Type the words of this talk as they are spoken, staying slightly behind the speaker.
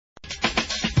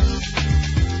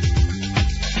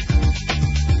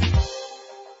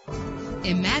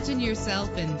Imagine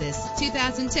yourself in this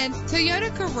 2010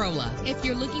 Toyota Corolla. If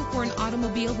you're looking for an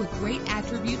automobile with great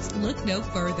attributes, look no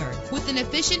further. With an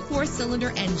efficient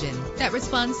 4-cylinder engine that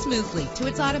responds smoothly to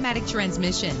its automatic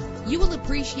transmission, you will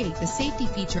appreciate the safety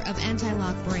feature of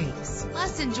anti-lock brakes.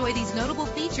 Plus, enjoy these notable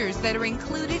features that are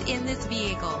included in this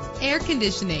vehicle: air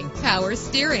conditioning, power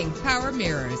steering, power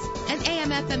mirrors, an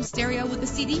AM/FM stereo with a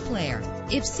CD player.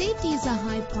 If safety is a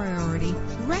high priority,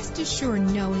 rest assured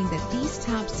knowing that these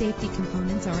top safety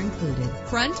components are included: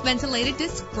 front ventilated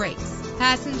disc brakes,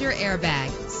 passenger airbag,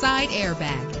 side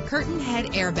airbag, curtain head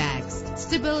airbags,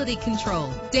 stability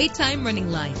control, daytime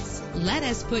running lights. Let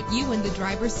us put you in the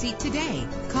driver's seat today.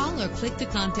 Call or click to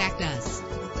contact us.